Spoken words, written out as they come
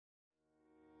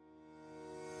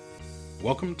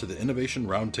Welcome to the Innovation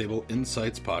Roundtable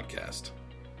Insights podcast.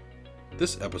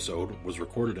 This episode was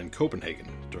recorded in Copenhagen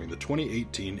during the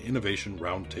 2018 Innovation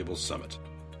Roundtable Summit,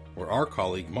 where our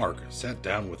colleague Mark sat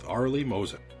down with Aurélie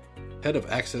Mose, head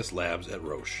of Access Labs at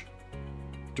Roche.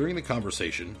 During the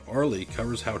conversation, Aurélie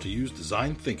covers how to use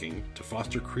design thinking to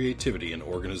foster creativity in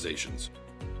organizations,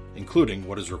 including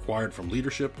what is required from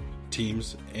leadership,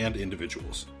 teams, and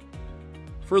individuals.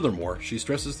 Furthermore, she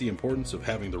stresses the importance of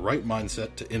having the right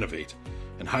mindset to innovate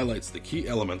and highlights the key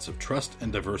elements of trust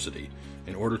and diversity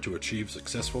in order to achieve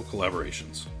successful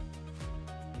collaborations.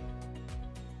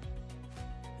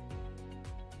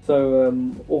 So,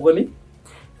 Aurélie,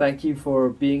 thank you for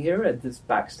being here at this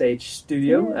backstage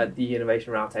studio at the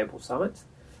Innovation Roundtable Summit.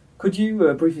 Could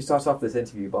you briefly start off this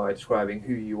interview by describing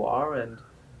who you are and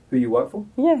who you work for?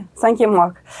 Yeah, thank you,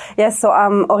 Mark. Yes, so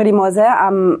I'm Aurélie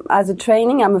Mose. As a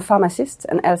training, I'm a pharmacist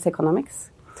in health economics.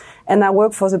 And I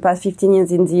work for the past 15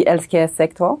 years in the healthcare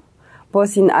sector,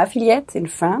 both in affiliate in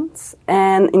France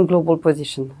and in global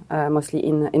position, mostly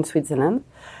in Switzerland.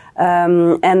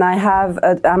 And I have,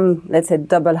 I'm, let's say,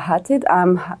 double-hatted.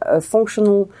 I'm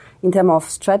functional in terms of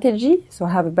strategy. So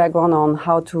I have a background on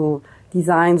how to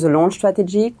design the launch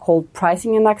strategy called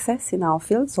pricing and access in our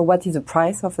field. So what is the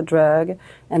price of a drug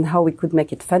and how we could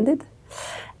make it funded.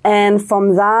 And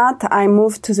from that, I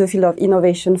moved to the field of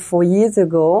innovation 4 years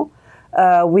ago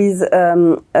with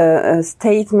a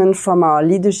statement from our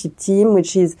leadership team,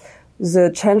 which is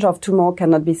the change of tomorrow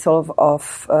cannot be solved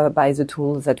by the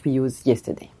tools that we used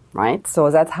yesterday, right? So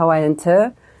that's how I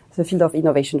entered the field of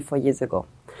innovation 4 years ago.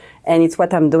 And it's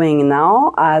what I'm doing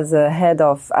now as a head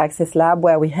of Access Lab,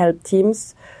 where we help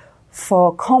teams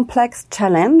for complex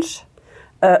challenge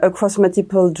across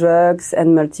multiple drugs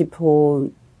and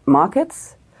multiple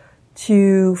markets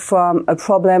from a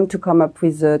problem to come up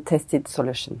with a tested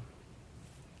solution.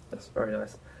 That's very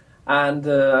nice. And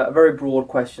a very broad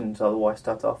question to otherwise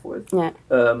start off with. Yeah.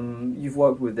 You've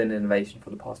worked within innovation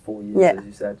for the past 4 years, as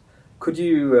you said. Could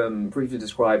you briefly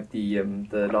describe the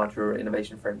larger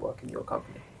innovation framework in your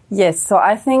company? Yes, so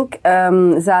I think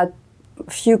that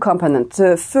few components.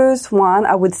 The first one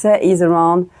I would say is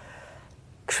around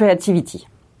creativity.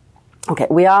 Okay,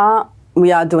 we are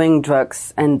doing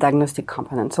drugs and diagnostic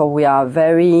components, so we are a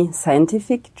very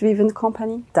scientific-driven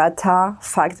company, data,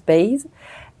 fact-based,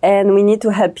 and we need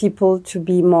to help people to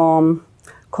be more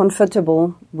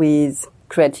comfortable with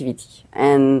creativity.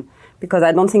 And because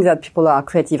I don't think that people are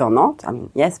creative or not, I mean,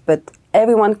 yes, but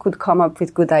everyone could come up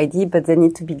with good idea, but they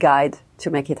need to be guided to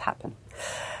make it happen.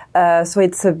 So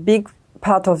it's a big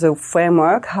part of the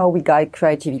framework, how we guide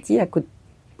creativity. I could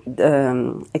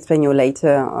explain you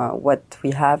later what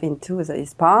we have into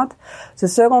this part. The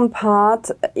second part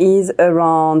is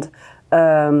around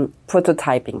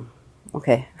prototyping.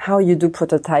 Okay, how you do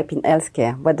prototype in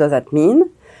healthcare. What does that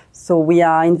mean? So we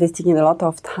are investing in a lot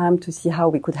of time to see how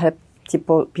we could help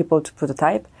people to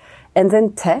prototype and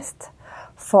then test.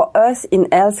 For us in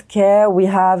healthcare, we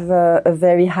have a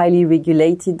very highly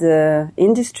regulated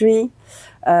industry.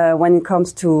 When it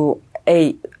comes to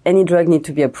any drug need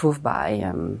to be approved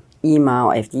by EMA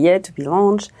or FDA to be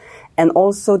launched, and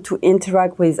also to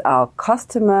interact with our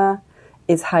customer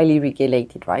is highly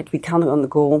regulated, right? We cannot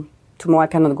go tomorrow. I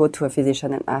cannot go to a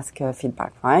physician and ask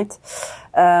feedback, right?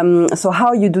 So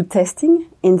how you do testing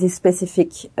in this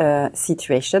specific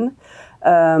situation?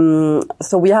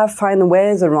 So we have find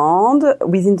ways around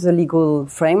within the legal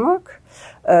framework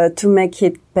to make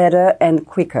it better and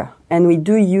quicker. And we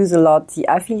do use a lot the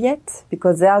affiliate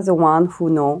because they are the one who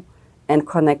know and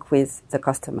connect with the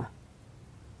customer.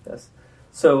 Yes.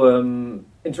 So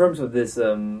in terms of this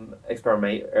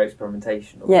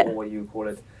experimentation or what you call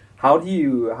it, how do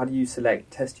you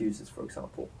select test users, for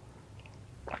example?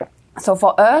 So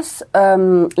for us,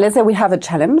 let's say we have a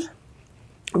challenge.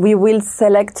 We will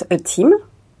select a team,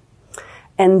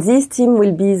 and this team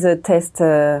will be the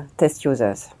test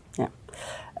users. Yeah.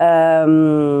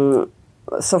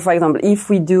 So, for example, if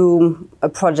we do a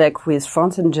project with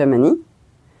France and Germany,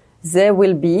 the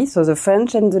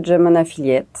French and the German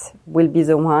affiliate will be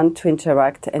the one to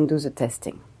interact and do the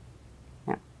testing.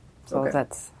 Yeah. So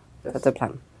that's the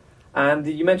plan. And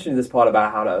you mentioned this part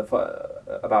about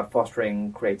about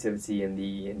fostering creativity in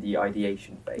the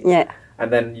ideation phase. Yeah.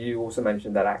 And then you also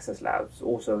mentioned that Access Labs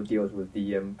also deals with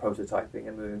the prototyping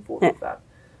and moving forward with that.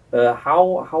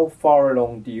 How far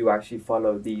along do you actually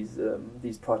follow these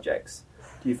projects?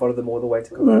 Do you follow them all the way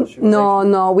to commercialization?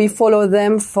 No. We follow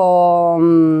them for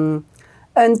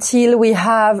until we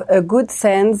have a good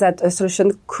sense that a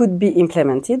solution could be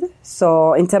implemented.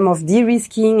 So in terms of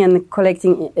de-risking and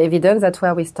collecting evidence, that's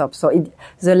where we stop. So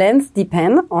the length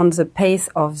depends on the pace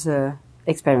of the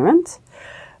experiment.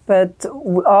 but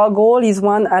our goal is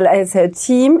one, as a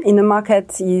team in the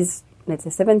market is, let's say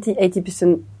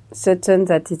 70-80% certain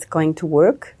that it's going to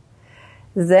work.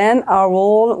 Then our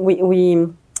role, we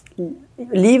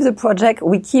leave the project,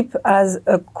 we keep as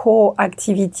a core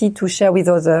activity to share with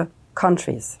other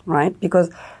countries, right?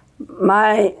 Because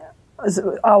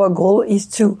our goal is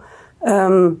to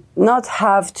not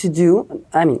have to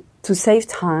to save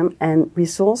time and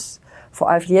resource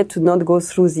for affiliate to not go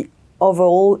through the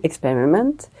overall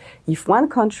experiment. If one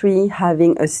country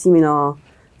having a similar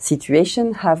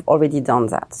situation have already done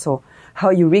that. So how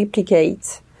you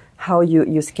replicate, how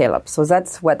you scale up. So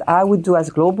that's what I would do as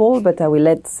global, but I will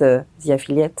let the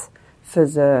affiliate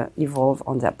further evolve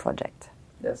on their project.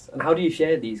 Yes, and how do you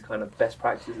share these kind of best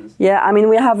practices? Yeah, I mean,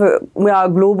 we are a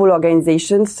global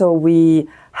organization, so we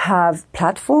have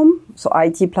platform, so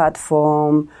IT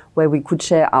platform where we could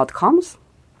share outcomes.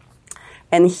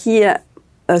 And here,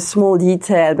 a small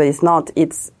detail, but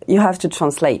you have to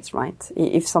translate, right?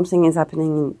 If something is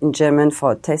happening in German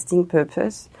for testing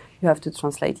purpose, you have to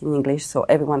translate in English so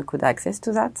everyone could access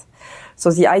to that.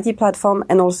 So the IT platform,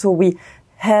 and also we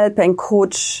help and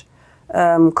coach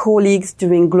colleagues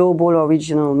during global or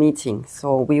regional meetings.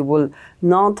 So we will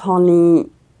not only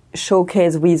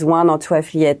showcase with one or two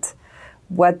affiliates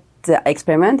what the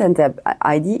experiment and the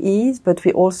idea is, but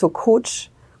we also coach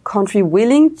country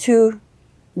willing to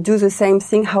do the same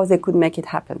thing, how they could make it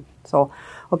happen. So,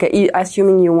 okay,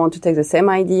 assuming you want to take the same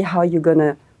idea, how you're going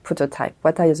to prototype?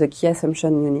 What are the key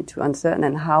assumptions you need to answer,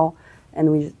 and how and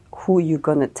with who you're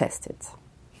going to test it?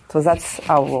 So that's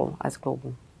our role as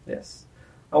global. Yes.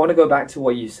 I want to go back to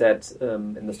what you said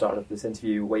in the start of this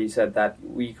interview, where you said that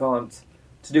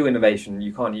to do innovation,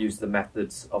 you can't use the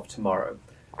methods of tomorrow.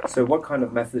 So what kind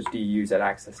of methods do you use at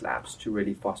Access Labs to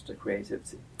really foster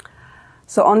creativity?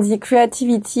 So on the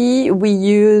creativity, we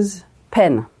use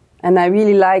pen. And I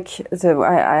really like,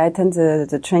 I attend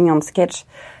the training on Sketch.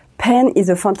 Pen is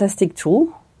a fantastic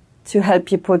tool to help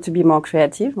people to be more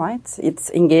creative, right? It's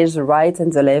engage the right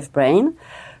and the left brain.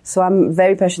 So I'm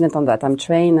very passionate on that. I'm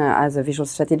trained as a visual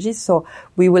strategist. So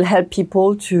we will help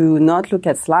people to not look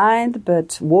at slides,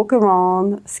 but walk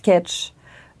around, sketch,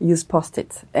 use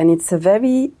Post-it. And it's a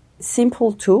very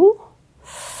simple tool,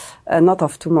 not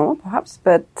of tomorrow perhaps,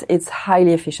 but it's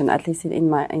highly efficient, at least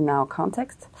in our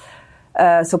context.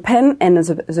 So pen and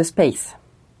the space.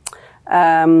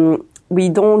 We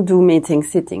don't do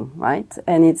meetings sitting, right?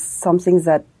 And it's something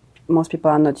that most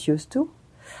people are not used to.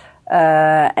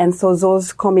 And so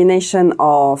those combination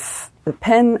of the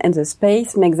pen and the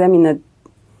space make them in a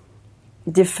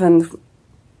different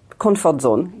comfort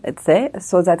zone, let's say,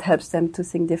 so that helps them to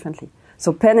think differently.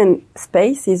 So pen and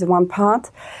space is one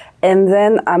part. And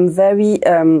then I'm very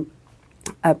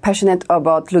passionate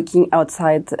about looking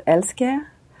outside healthcare.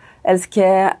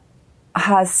 Healthcare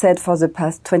has said for the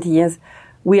past 20 years,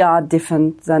 we are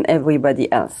different than everybody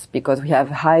else because we have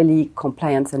highly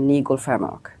compliant and legal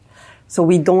framework. So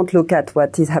we don't look at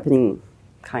what is happening,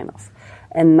 kind of.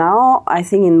 And now, I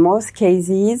think in most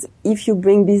cases, if you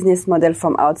bring business model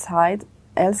from outside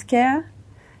healthcare,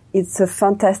 it's a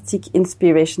fantastic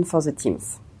inspiration for the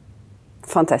teams.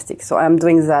 Fantastic. So I'm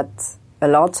doing that a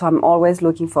lot. So I'm always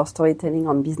looking for storytelling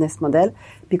on business model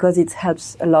because it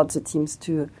helps a lot the teams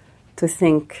to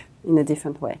think in a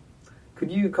different way.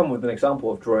 Could you come with an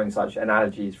example of drawing such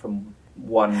analogies from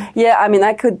one? Yeah, I mean,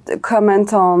 I could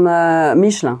comment on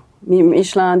Michelin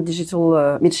French,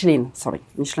 digital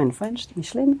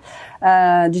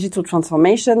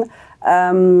transformation.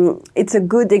 It's a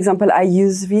good example I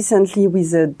used recently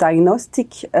with the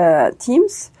diagnostic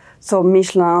teams. So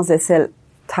Michelin, they sell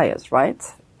tires, right?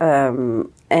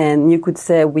 And you could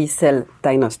say we sell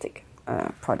diagnostic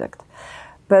product.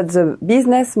 But the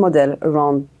business model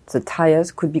around the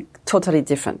tires could be totally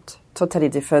different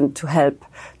to help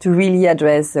to really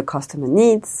address the customer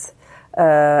needs,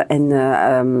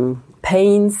 and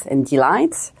pains and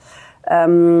delights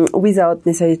without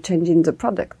necessarily changing the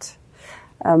product.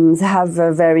 They have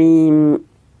a very,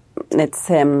 let's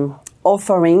say,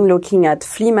 offering looking at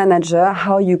Fleet Manager,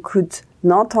 how you could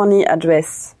not only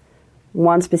address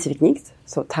one specific need,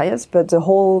 so tires, but the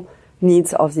whole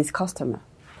needs of this customer.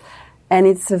 And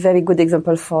it's a very good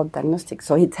example for diagnostics.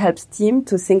 So it helps team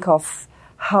to think of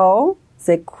how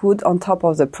they could, on top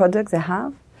of the product they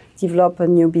have, develop a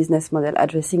new business model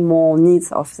addressing more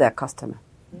needs of their customer.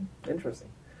 Interesting.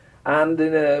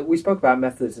 And we spoke about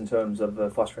methods in terms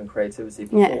of fostering creativity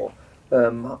before. Yeah.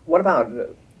 What about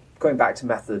going back to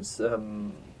methods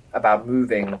about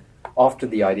moving after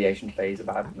the ideation phase,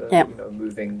 about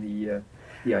moving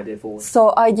the idea forward?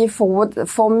 So idea forward,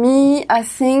 for me, I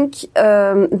think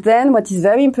then what is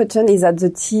very important is that the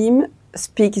team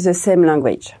speaks the same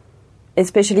language.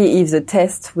 especially if the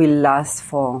test will last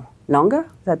for longer,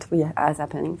 that is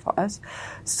happening for us.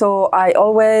 So I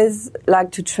always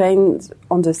like to train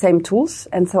on the same tools,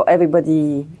 and so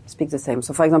everybody speaks the same.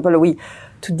 So for example,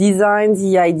 to design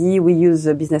the ID, we use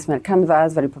the business model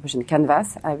canvas, value proposition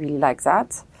canvas. I really like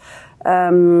that.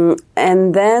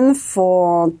 And then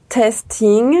for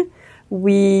testing,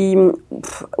 we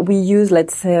use,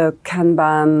 let's say, a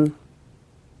Kanban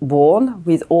board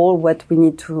with all what we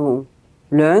need to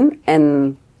learn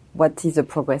and what is the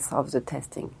progress of the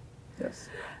testing. Yes.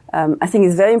 I think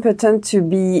it's very important to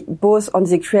be both on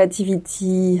the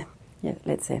creativity,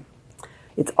 let's say,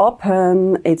 it's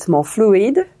open, it's more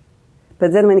fluid,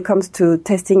 but then when it comes to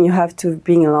testing, you have to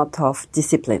bring a lot of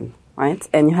discipline, right?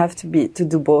 And you have to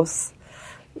do both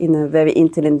in a very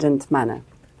intelligent manner.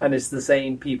 And it's the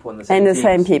same people and the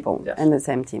same teams. Yes. And the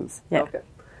same teams, yeah. Okay.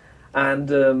 And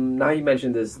now you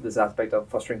mentioned this aspect of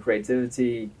fostering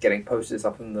creativity, getting posters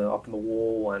up on the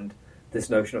wall, and this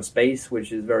notion of space,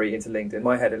 which is very interlinked, in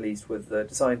my head at least, with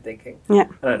design thinking. Yeah.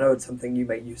 And I know it's something you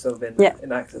make use of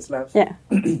in Access Labs. Yeah.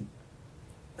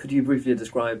 Could you briefly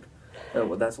describe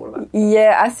what that's all about?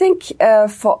 Yeah, I think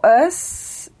for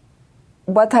us,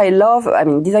 what I love,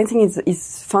 design thinking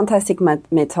is fantastic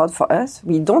method for us.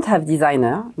 We don't have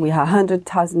designer. We have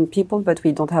 100,000 people, but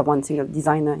we don't have one single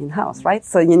designer in-house, right?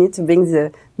 So you need to bring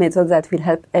the method that will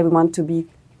help everyone to be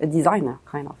a designer,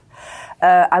 kind of.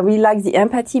 I really like the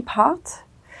empathy part,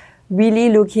 really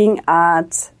looking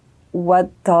at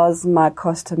what does my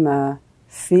customer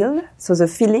feel. So the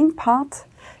feeling part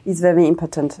is very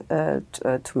important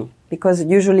to me, because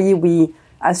usually we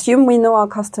assume we know our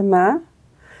customer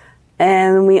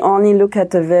and we only look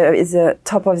at the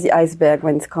top of the iceberg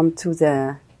when it comes to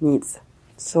their needs.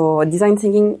 So design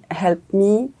thinking helped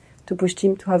me to push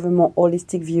team to have a more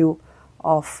holistic view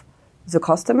of the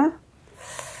customer.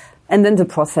 And then the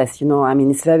process,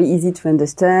 it's very easy to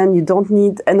understand. You don't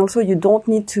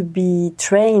need to be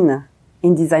trained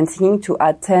in design thinking to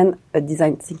attend a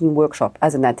design thinking workshop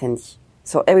as an attendee.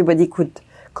 So everybody could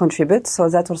contribute. So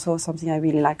that's also something I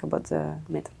really like about the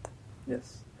method.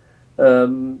 Yes.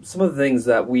 Some of the things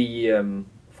that we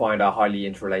find are highly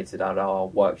interrelated at our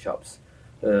workshops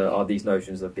are these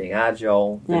notions of being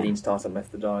agile, the lean startup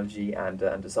methodology, and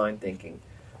design thinking.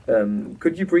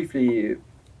 Could you briefly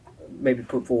maybe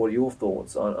put forward your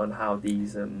thoughts on how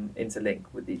these interlink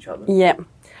with each other? Yeah.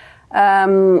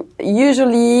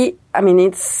 Usually,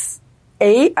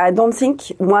 I don't think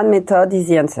one method is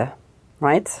the answer,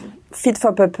 right? Fit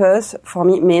for purpose, for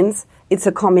me, means it's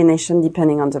a combination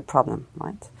depending on the problem,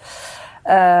 right?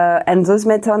 And those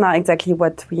methods are exactly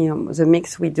what the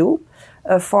mix we do.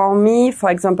 For me, for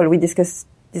example, we discussed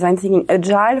design thinking.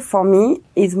 Agile, for me,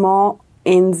 is more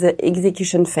in the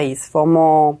execution phase, for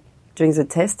more during the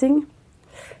testing,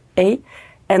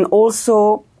 and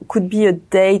also could be a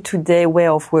day-to-day way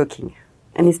of working.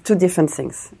 And it's two different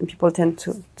things, and people tend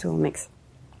to mix.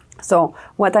 So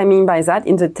what I mean by that,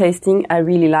 in the testing, I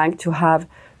really like to have,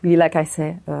 like I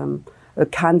say, a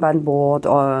Kanban board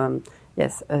or,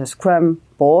 a Scrum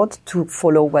board to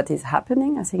follow what is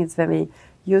happening. I think it's very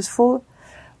useful.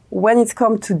 When it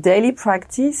comes to daily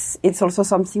practice, it's also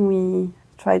something we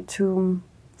try to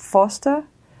foster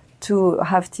to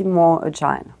have team more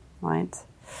agile, right?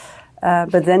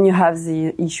 But then you have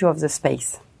the issue of the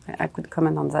space. I could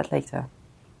comment on that later.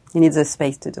 You need the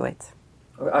space to do it.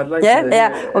 I'd like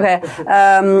to. Okay.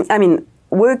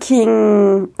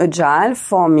 Working agile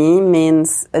for me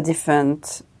means a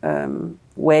different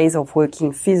ways of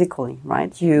working physically,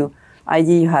 right? You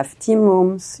have team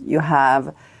rooms, you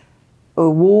have a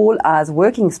wall as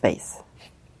working space,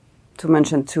 to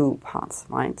mention two parts,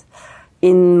 right?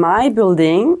 In my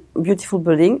building, beautiful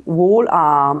building, wall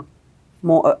are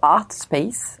more an art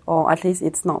space, or at least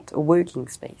it's not a working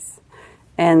space.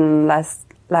 And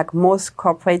like most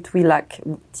corporate, we like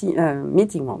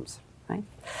meeting rooms, right?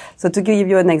 So to give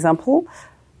you an example,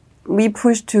 we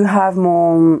push to have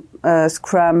more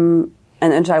Scrum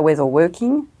and Agile ways of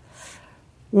working.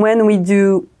 When we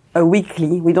do a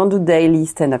weekly, we don't do daily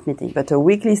stand-up meeting, but a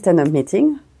weekly stand-up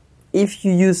meeting, if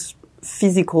you use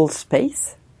physical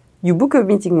space, you book a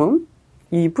meeting room,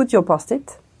 you put your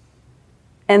post-it,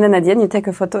 and then at the end you take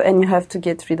a photo and you have to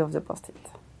get rid of the post-it.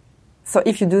 So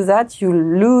if you do that, you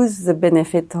lose the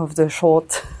benefit of the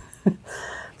short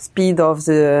speed of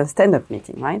the stand-up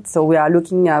meeting, right? So we are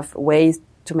looking at ways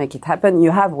to make it happen.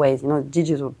 You have ways,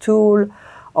 digital tool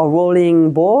or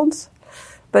rolling boards,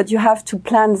 but you have to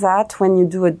plan that when you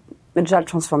do an agile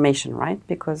transformation, right?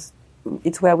 Because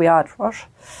it's where we are at Roche.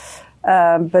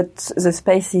 But the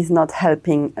space is not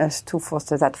helping us to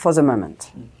foster that for the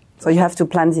moment. So you have to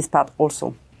plan this part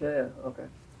also. Yeah, okay.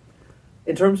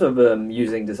 In terms of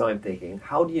using design thinking,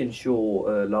 how do you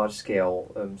ensure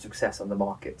large-scale success on the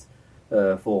market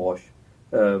for Roche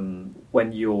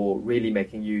when you're really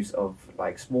making use of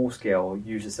like small-scale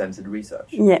user-centered research?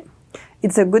 Yeah,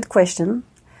 it's a good question.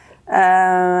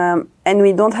 And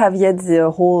we don't have yet the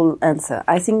whole answer.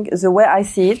 I think the way I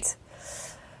see it,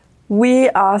 we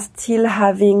are still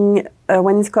having,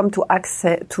 when it comes to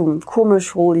access to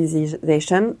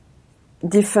commercialization,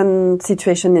 different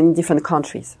situation in different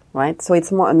countries, right? So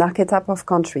it's more an archetype of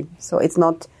country. So it's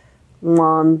not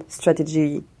one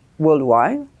strategy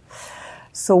worldwide.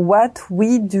 So what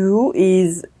we do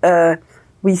is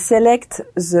we select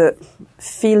the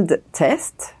field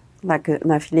test, like an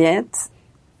affiliate,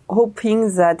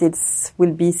 hoping that it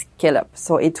will be scale up.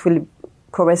 So it will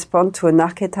correspond to an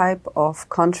archetype of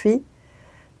country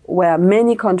where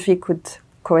many countries could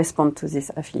correspond to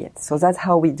this affiliate. So that's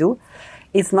how we do.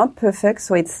 It's not perfect,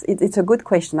 so it's a good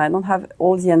question. I don't have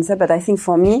all the answer, but I think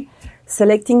for me,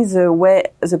 selecting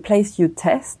the place you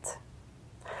test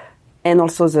and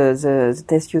also the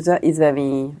test user is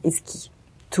key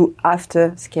to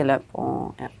after scale up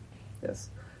or yeah. Yes.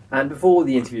 And before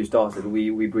the interview started,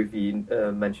 we briefly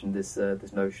mentioned this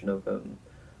notion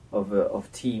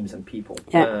of teams and people.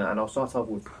 Yeah. And I'll start off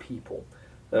with people.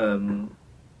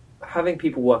 Having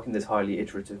people work in this highly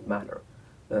iterative manner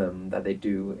that they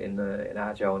do in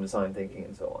agile and design thinking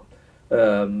and so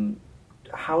on.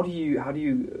 How do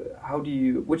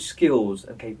you which skills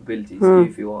and capabilities do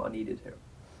you feel are needed here?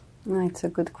 No, it's a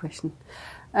good question.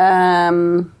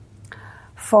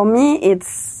 For me,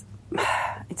 it's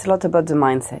a lot about the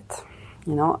mindset,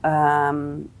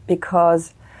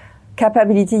 because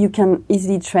capability, you can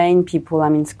easily train people. I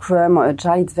mean, Scrum or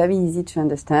Agile, it's very easy to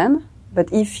understand.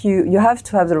 But if you have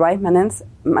to have the right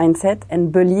mindset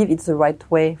and believe it's the right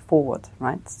way forward,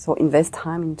 right? So invest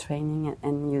time in training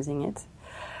and using it.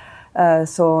 I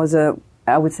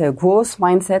would say a growth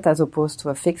mindset as opposed to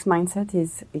a fixed mindset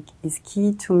is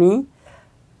key to me.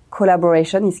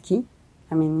 Collaboration is key.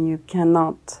 I mean, you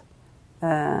cannot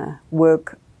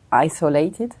work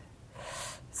isolated.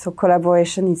 So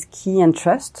collaboration is key, and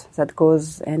trust that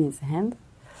goes hand in hand.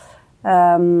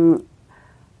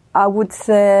 I would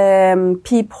say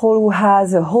people who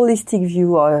has a holistic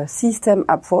view or a system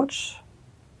approach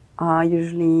are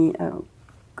usually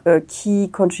a key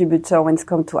contributor when it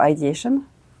comes to ideation.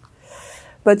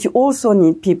 But you also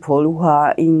need people who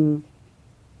are in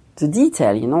the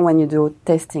detail, when you do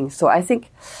testing. So I think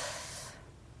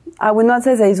I would not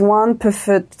say there is one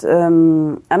perfect,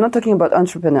 I'm not talking about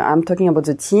entrepreneur, I'm talking about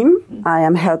the team I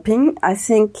am helping. I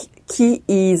think key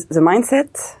is the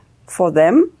mindset for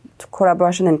them, to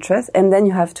collaboration and trust, and then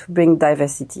you have to bring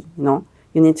diversity, You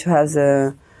need to have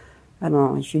I don't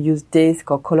know, if you use DISC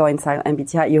or color inside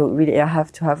MBTI, you really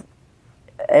have to have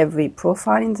every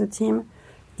profile in the team.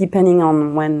 Depending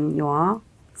on when you are,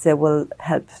 they will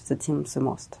help the team the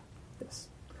most. Yes.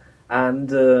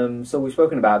 And so we've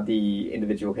spoken about the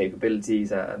individual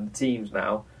capabilities and the teams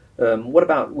now. What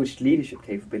about which leadership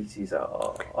capabilities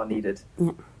are needed?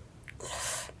 Yeah.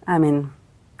 I mean,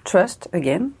 trust,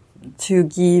 again, to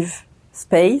give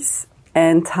space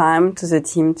and time to the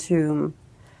team to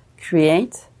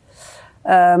create.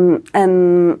 And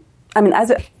I mean, as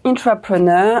an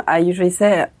entrepreneur, I usually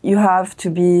say you have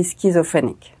to be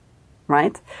schizophrenic,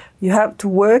 right? You have to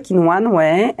work in one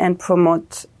way and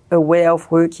promote a way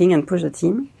of working and push the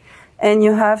team. And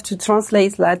you have to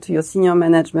translate that to your senior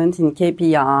management in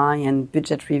KPI and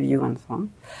budget review and so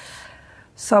on.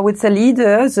 So I would say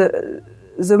leaders,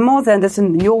 the more they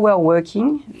understand your way of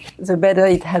working, the better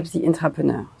it helps the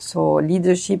entrepreneur. So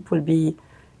leadership will be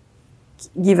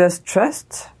give us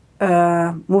trust,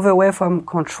 move away from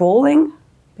controlling,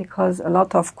 because a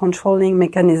lot of controlling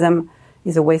mechanism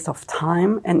is a waste of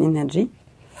time and energy.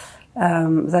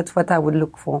 That's what I would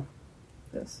look for.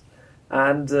 Yes.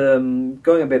 And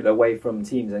going a bit away from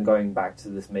teams and going back to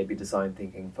this maybe design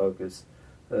thinking focus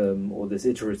or this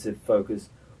iterative focus,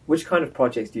 which kind of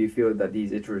projects do you feel that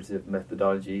these iterative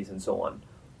methodologies and so on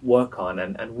work on?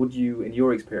 And would you, in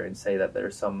your experience, say that there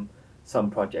are some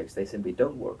projects they simply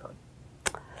don't work on?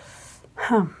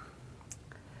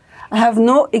 I have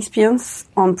no experience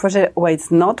on project where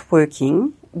it's not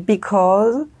working,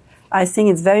 because I think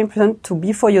it's very important to,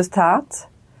 before you start,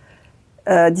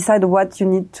 decide what you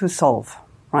need to solve,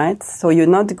 right? So you're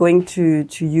not going to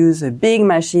use a big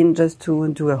machine just to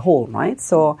do a hole, right?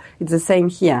 So it's the same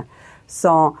here.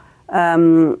 So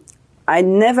I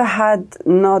never had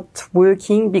not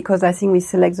working, because I think we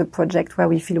select the project where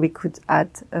we feel we could add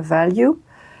a value.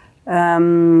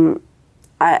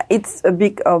 It's a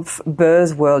bit of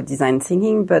buzzword design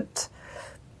thinking, but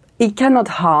it cannot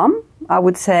harm I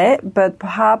would say, but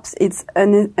perhaps it's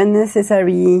an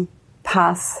unnecessary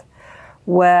path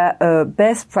where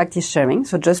best practice sharing,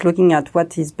 so just looking at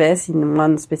what is best in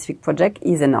one specific project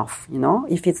is enough,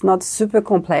 If it's not super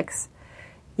complex,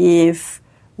 if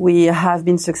we have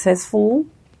been successful,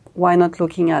 why not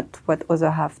looking at what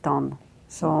others have done?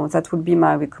 So that would be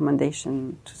my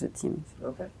recommendation to the teams.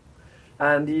 Okay.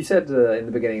 And you said in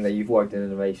the beginning that you've worked in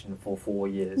innovation for 4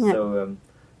 years, so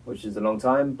which is a long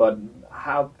time, but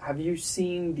have you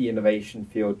seen the innovation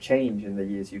field change in the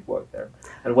years you've worked there?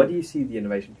 And what do you see the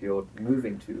innovation field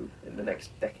moving to in the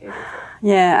next decade or so?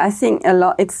 Yeah, I think a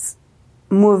lot. It's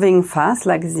moving fast,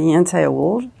 like the entire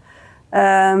world.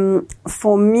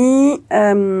 For me,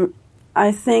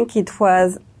 I think it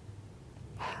was,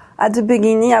 at the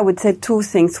beginning, I would say 2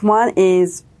 things. One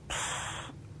is,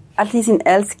 at least in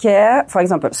healthcare, for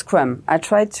example, Scrum. I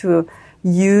tried to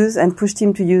use and pushed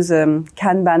him to use a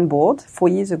Kanban board 4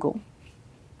 years ago.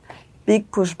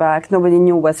 Big pushback. Nobody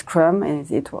knew what Scrum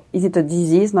is. Is it a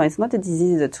disease? No, it's not a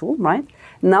disease, it's a tool, right?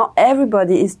 Now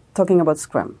everybody is talking about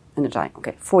Scrum and Agile.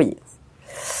 Okay, 4 years.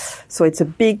 So it's a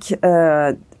big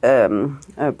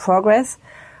progress.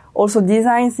 Also,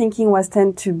 design thinking was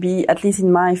tend to be, at least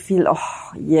in my field,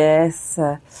 it's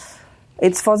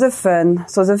for the fun.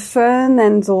 So the fun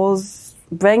and those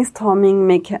brainstorming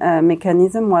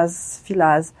mechanism was feel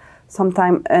as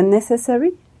sometimes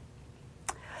unnecessary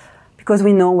because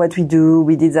we know what we do.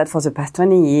 We did that for the past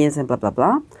 20 years and blah, blah,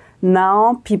 blah.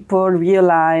 Now people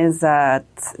realize that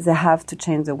they have to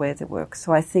change the way they work.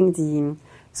 So I think the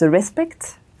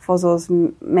respect for those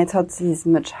methods is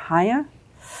much higher.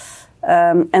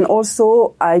 And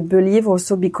also, I believe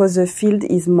also because the field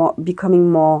is becoming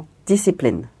more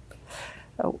disciplined.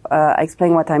 I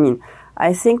explain what I mean.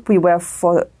 I think we were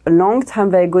for a long time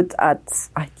very good at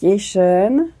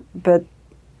ideation, but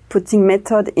putting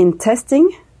method in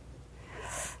testing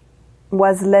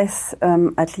was less,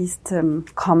 at least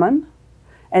common.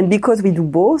 And because we do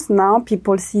both, now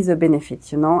people see the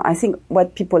benefit, I think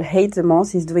what people hate the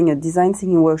most is doing a design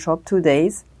thinking workshop 2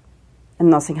 days and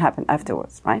nothing happened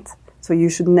afterwards, right? So you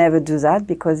should never do that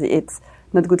because it's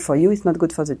not good for you, it's not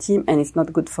good for the team, and it's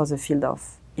not good for the field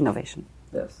of innovation.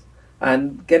 Yes.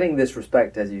 And getting this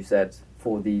respect, as you said,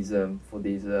 for these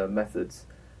methods,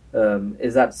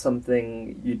 is that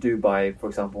something you do by, for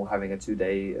example, having a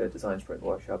 2-day design sprint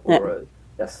workshop? Or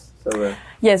yes. So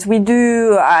yes, we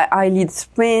do. I lead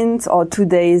sprints or 2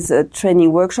 days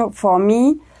training workshop for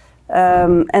me,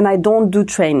 and I don't do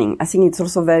training. I think it's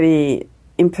also very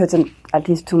important, at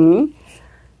least to me.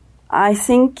 I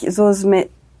think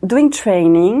doing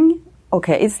training.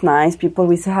 Okay, it's nice. People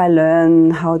will say, I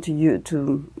learn how to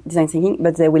design thinking,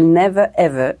 but they will never,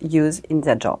 ever use in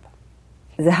their job.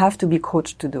 They have to be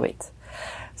coached to do it.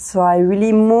 So I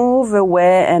really move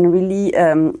away and really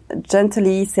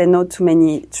gently say no to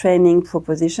many training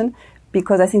propositions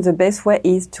because I think the best way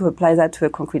is to apply that to a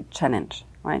concrete challenge,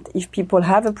 right? If people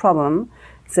have a problem,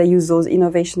 they use those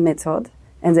innovation methods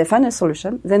and they find a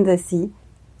solution, then they see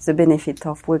the benefit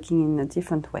of working in a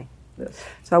different way. Yes.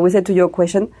 So I would say to your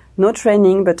question, no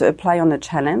training, but apply on a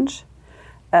challenge,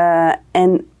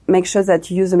 and make sure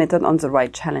that you use the method on the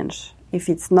right challenge. If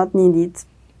it's not needed,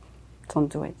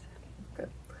 don't do it. Okay.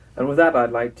 And with that,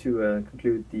 I'd like to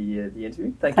conclude the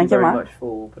interview. Thank you very much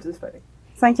for participating.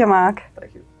 Thank you, Mark.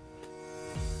 Thank you.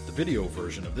 The video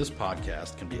version of this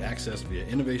podcast can be accessed via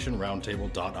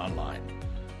innovationroundtable.online.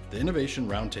 The Innovation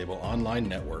Roundtable online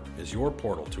network is your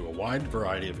portal to a wide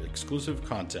variety of exclusive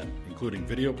content, including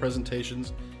video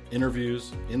presentations,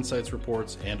 interviews, insights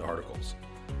reports, and articles.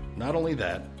 Not only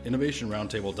that,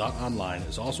 innovationroundtable.online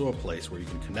is also a place where you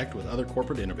can connect with other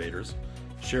corporate innovators,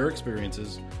 share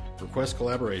experiences, request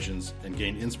collaborations, and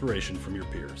gain inspiration from your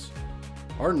peers.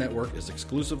 Our network is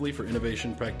exclusively for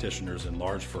innovation practitioners in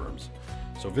large firms,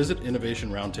 so visit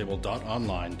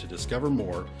innovationroundtable.online to discover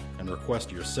more and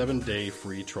request your 7-day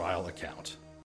free trial account.